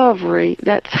recovery,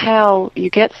 that's how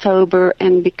you get sober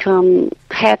and become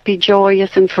happy,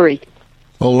 joyous, and free.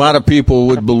 Well, a lot of people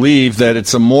would believe that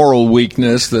it's a moral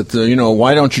weakness, that,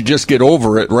 why don't you just get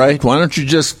over it, right? Why don't you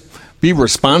just be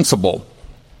responsible?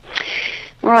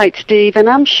 Right, Steve. And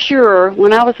I'm sure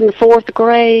when I was in the 4th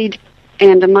grade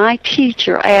and my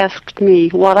teacher asked me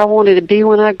what I wanted to be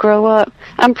when I grow up,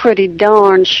 I'm pretty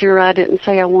darn sure I didn't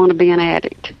say I want to be an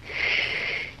addict.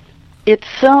 It's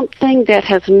something that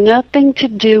has nothing to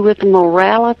do with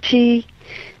morality,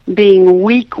 being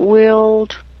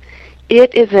weak-willed.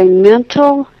 It is a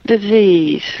mental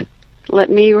disease.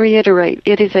 Let me reiterate,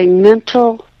 it is a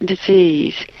mental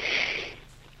disease.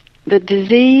 The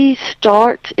disease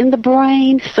starts in the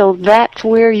brain, so that's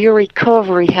where your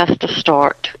recovery has to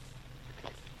start.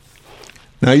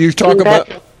 Now you talk about...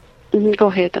 Go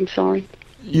ahead, I'm sorry.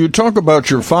 You talk about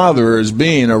your father as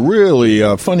being a really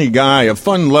funny guy, a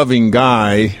fun-loving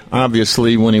guy,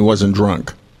 obviously, when he wasn't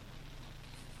drunk.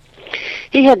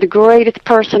 He had the greatest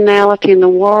personality in the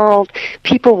world.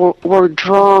 People were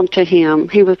drawn to him.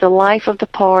 He was the life of the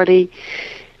party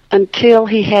until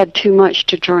he had too much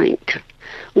to drink.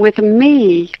 With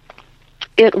me,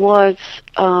 it was,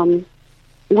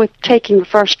 with taking the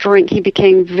first drink, he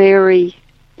became very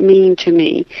mean to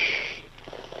me.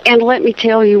 And let me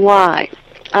tell you why.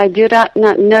 I did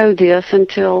not know this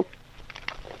until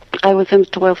I was in the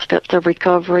 12 steps of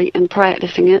recovery and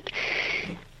practicing it.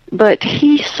 But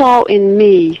he saw in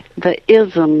me the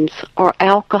isms or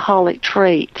alcoholic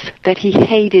traits that he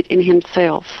hated in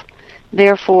himself.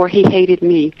 Therefore, he hated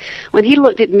me. When he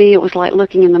looked at me, it was like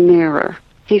looking in the mirror.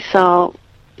 He saw,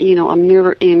 a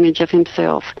mirror image of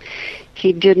himself.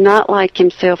 He did not like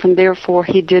himself, and therefore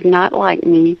he did not like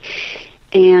me.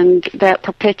 And that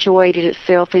perpetuated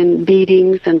itself in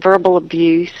beatings and verbal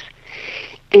abuse.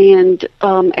 And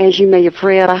as you may have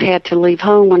read, I had to leave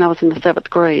home when I was in the 7th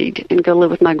grade and go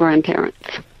live with my grandparents.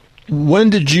 When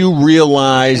did you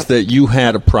realize that you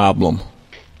had a problem?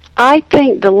 I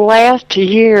think the last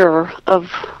year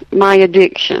of my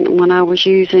addiction, when I was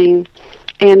using,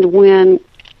 and when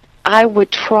I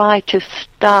would try to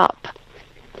stop,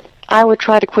 I would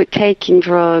try to quit taking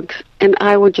drugs, and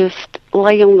I would just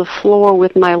lay on the floor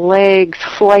with my legs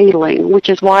flailing, which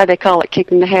is why they call it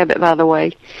kicking the habit, by the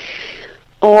way.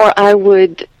 Or I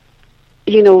would,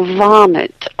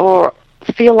 vomit or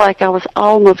feel like I was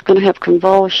almost going to have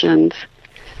convulsions.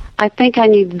 I think I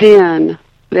knew then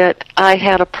that I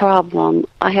had a problem.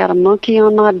 I had a monkey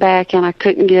on my back and I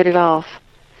couldn't get it off.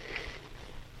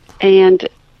 And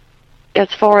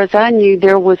as far as I knew,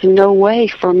 there was no way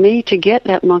for me to get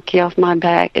that monkey off my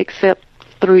back except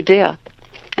through death.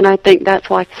 And I think that's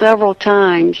why several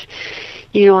times,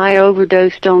 I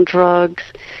overdosed on drugs,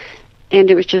 and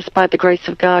it was just by the grace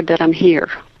of God that I'm here.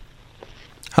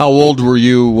 How old were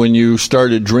you when you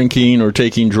started drinking or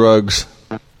taking drugs?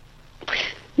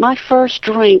 My first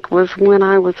drink was when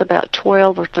I was about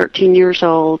 12 or 13 years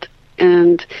old,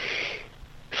 and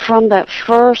from that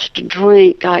first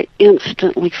drink, I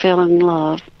instantly fell in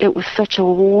love. It was such a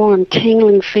warm,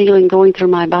 tingling feeling going through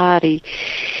my body.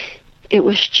 It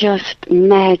was just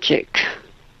magic.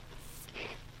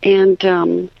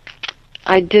 And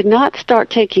I did not start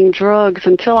taking drugs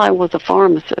until I was a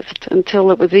pharmacist,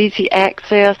 until it was easy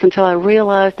access, until I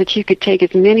realized that you could take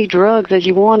as many drugs as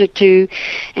you wanted to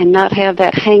and not have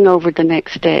that hangover the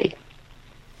next day.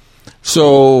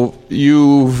 So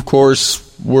you, of course,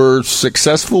 were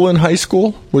successful in high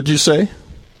school, would you say?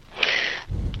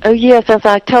 Oh, yes. As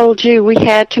I told you, we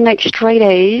had to make straight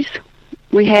A's.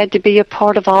 We had to be a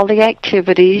part of all the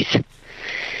activities.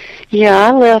 Yeah,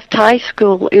 I left high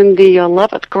school in the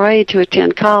 11th grade to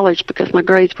attend college because my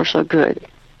grades were so good.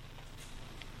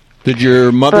 Did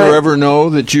your mother ever know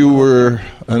that you were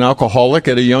an alcoholic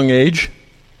at a young age?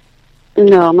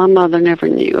 No, my mother never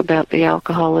knew about the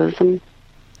alcoholism.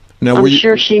 Now, I'm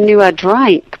sure she knew I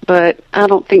drank, but I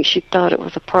don't think she thought it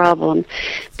was a problem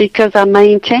because I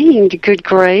maintained good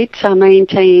grades. I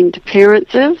maintained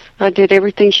appearances. I did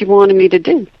everything she wanted me to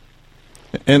do.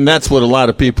 And that's what a lot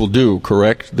of people do,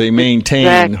 correct? They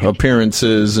maintain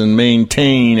appearances and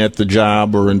maintain at the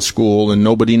job or in school, and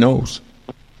nobody knows.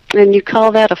 And you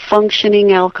call that a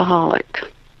functioning alcoholic.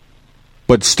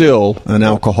 but still an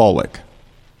alcoholic.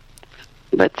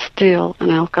 But still an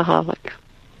alcoholic.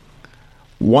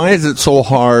 Why is it so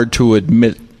hard to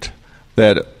admit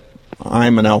that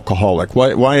I'm an alcoholic?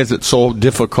 Why is it so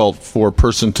difficult for a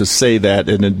person to say that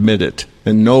and admit it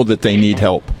and know that they need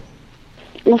help?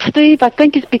 Well, Steve, I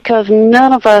think it's because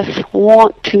none of us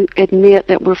want to admit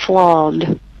that we're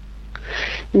flawed.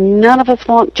 None of us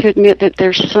want to admit that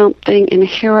there's something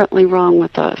inherently wrong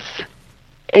with us.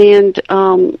 And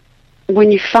when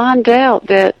you find out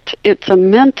that it's a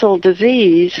mental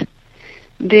disease,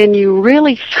 then you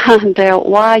really find out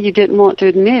why you didn't want to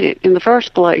admit it in the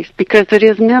first place, because it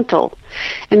is mental.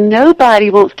 And nobody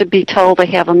wants to be told they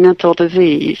have a mental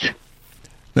disease.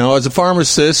 Now, as a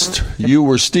pharmacist, you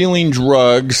were stealing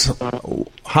drugs.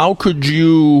 How could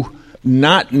you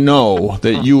not know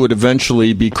that you would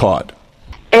eventually be caught?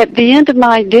 At the end of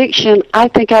my addiction, I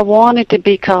think I wanted to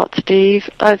be caught, Steve.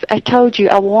 I told you,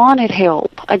 I wanted help.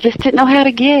 I just didn't know how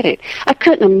to get it. I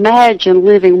couldn't imagine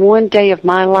living one day of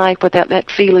my life without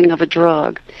that feeling of a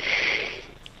drug.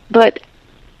 But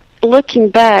looking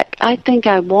back, I think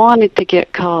I wanted to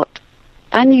get caught.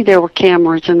 I knew there were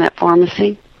cameras in that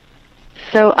pharmacy.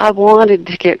 So I wanted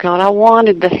to get caught. I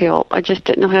wanted the help. I just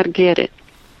didn't know how to get it.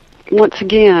 Once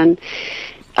again,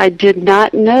 I did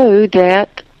not know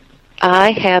that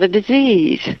I had a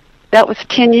disease. That was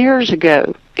 10 years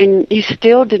ago, and you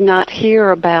still did not hear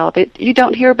about it. You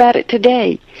don't hear about it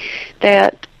today,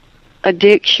 that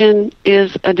addiction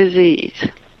is a disease.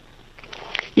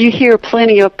 You hear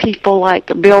plenty of people like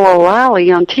Bill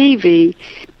O'Reilly on TV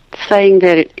saying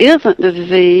that it isn't the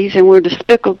disease and we're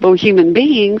despicable human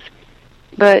beings,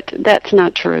 but that's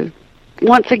not true.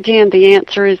 Once again, the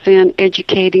answer is in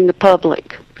educating the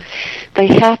public. They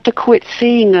have to quit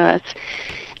seeing us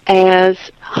as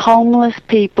homeless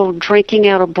people drinking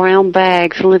out of brown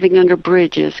bags, living under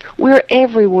bridges. We're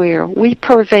everywhere. We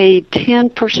pervade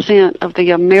 10% of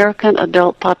the American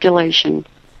adult population.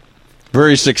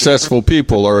 Very successful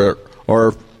people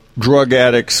are drug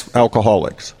addicts,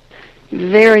 alcoholics.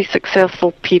 Very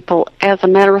successful people. As a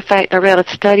matter of fact, I read a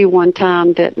study one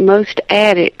time that most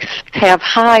addicts have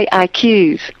high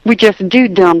IQs. We just do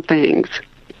dumb things.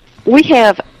 We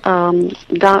have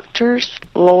doctors,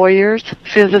 lawyers,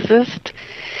 physicists,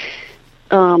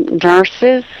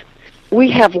 nurses.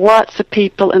 We have lots of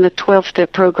people in the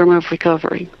 12-step program of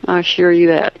recovery. I assure you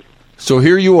that. So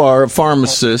here you are, a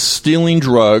pharmacist, stealing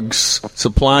drugs,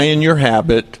 supplying your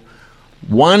habit,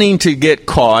 wanting to get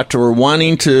caught or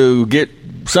wanting to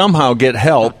somehow get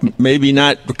help, maybe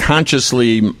not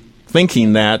consciously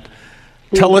thinking that.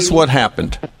 Tell us what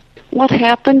happened. What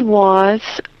happened was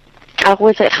I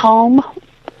was at home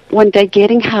one day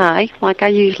getting high, like I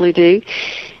usually do,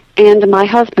 and my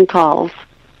husband calls,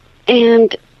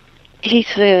 and he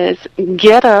says,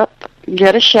 "Get up,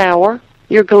 get a shower.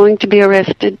 You're going to be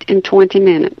arrested in 20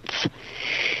 minutes."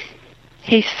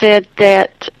 He said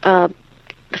that the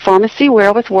pharmacy where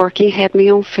I was working had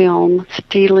me on film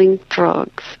stealing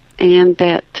drugs, and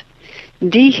that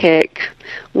DHEC,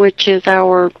 which is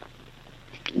our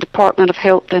Department of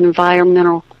Health and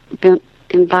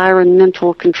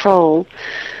Environmental Control,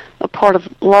 a part of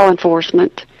law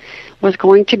enforcement, was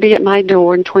going to be at my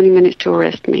door in 20 minutes to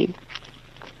arrest me.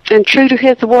 And true to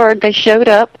his word, they showed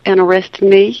up and arrested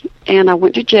me, and I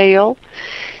went to jail.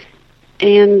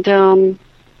 And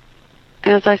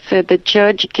as I said, the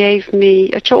judge gave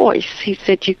me a choice. He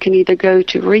said, you can either go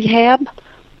to rehab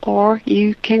or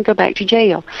you can go back to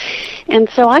jail. And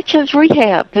so I chose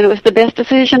rehab, and it was the best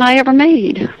decision I ever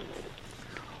made.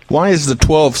 Why is the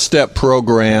 12-step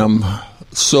program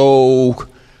so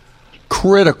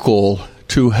critical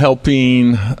to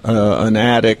helping an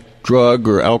addict, drug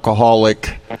or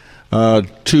alcoholic,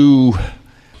 to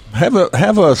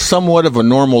have a somewhat of a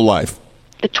normal life?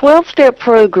 The 12-step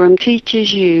program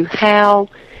teaches you how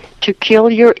to kill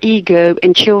your ego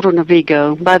and children of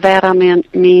ego. By that I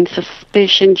mean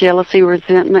suspicion, jealousy,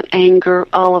 resentment, anger,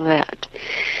 all of that.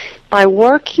 By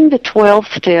working the 12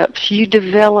 steps, you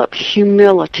develop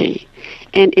humility,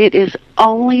 and it is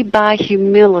only by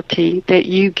humility that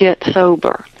you get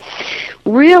sober.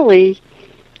 Really,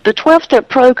 the 12-step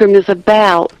program is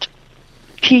about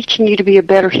teaching you to be a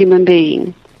better human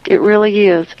being. It really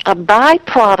is. A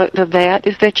byproduct of that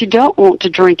is that you don't want to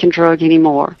drink and drug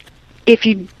anymore. If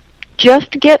you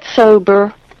just get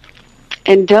sober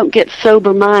and don't get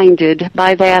sober-minded,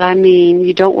 by that I mean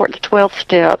you don't work the 12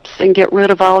 steps and get rid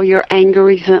of all your anger,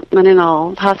 resentment, and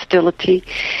all, hostility,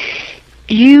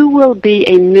 you will be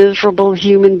a miserable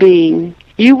human being.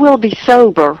 You will be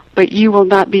sober, but you will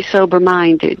not be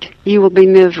sober-minded. You will be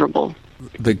miserable.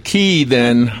 the key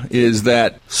then is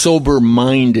that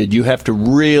sober-minded. You have to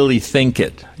really think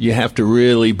it. You have to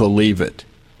really believe it.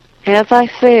 As I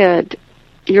said,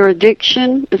 your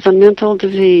addiction is a mental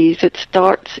disease. It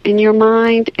starts in your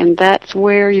mind, and that's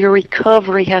where your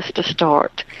recovery has to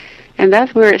start. And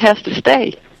that's where it has to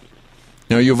stay.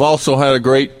 Now, you've also had a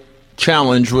great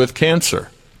challenge with cancer.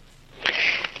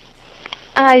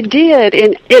 I did,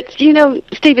 and it's,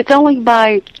 Steve, it's only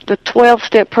by the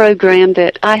 12-step program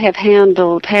that I have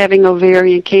handled having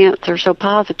ovarian cancer so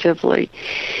positively.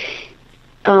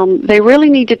 They really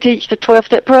need to teach the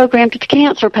 12-step program to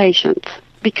cancer patients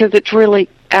because it's really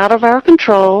out of our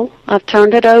control. I've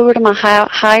turned it over to my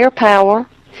higher power.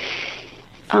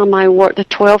 I work the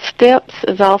 12 steps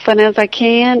as often as I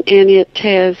can, and it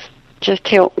has just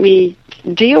helped me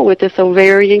deal with this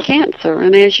ovarian cancer.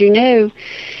 And as you know,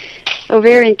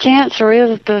 ovarian cancer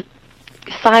is the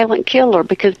silent killer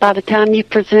because by the time you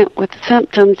present with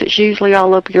symptoms, it's usually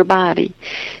all over your body.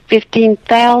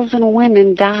 15,000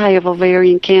 women die of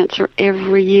ovarian cancer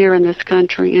every year in this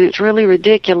country, and it's really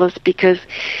ridiculous because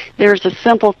there's a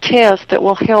simple test that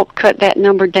will help cut that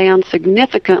number down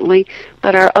significantly,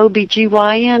 but our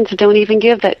OBGYNs don't even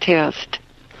give that test.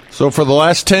 So for the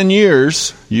last 10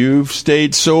 years, you've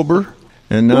stayed sober,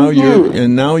 and now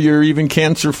you're even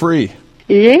cancer-free.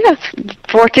 Yes,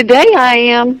 for today I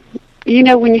am.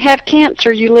 When you have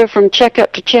cancer, you live from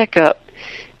checkup to checkup.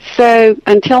 So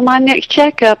until my next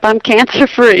checkup, I'm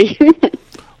cancer-free.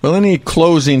 Well, any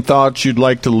closing thoughts you'd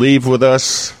like to leave with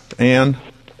us, Ann?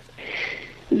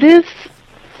 This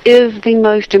is the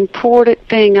most important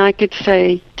thing I could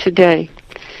say today.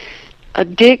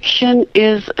 Addiction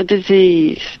is a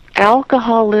disease.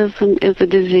 Alcoholism is a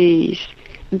disease.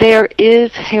 There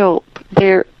is help.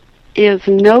 There is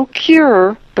no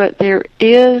cure, but there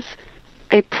is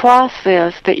a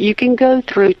process that you can go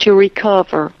through to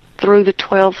recover through the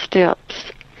 12 steps.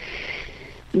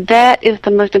 That is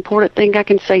the most important thing I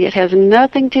can say. It has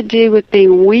nothing to do with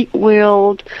being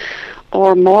weak-willed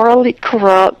or morally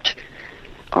corrupt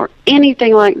or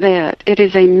anything like that. It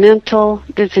is a mental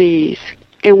disease,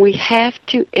 and we have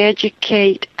to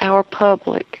educate our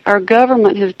public. Our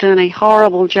government has done a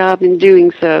horrible job in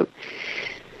doing so,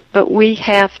 but we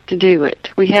have to do it.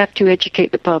 We have to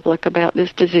educate the public about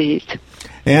this disease.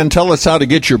 And tell us how to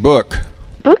get your book.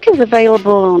 Book is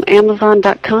available on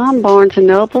Amazon.com, Barnes &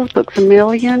 Noble, Books A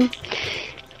Million,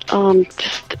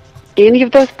 just any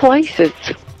of those places.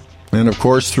 And, of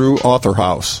course, through Author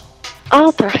House.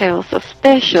 Author House,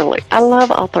 especially. I love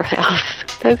Author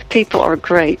House. Those people are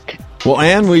great. Well,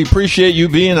 Ann, we appreciate you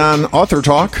being on Author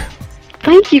Talk.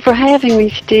 Thank you for having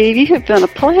me, Steve. You have been a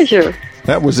pleasure.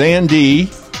 That was Ann Dee.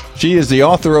 She is the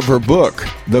author of her book,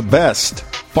 The Best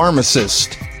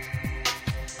Pharmacist.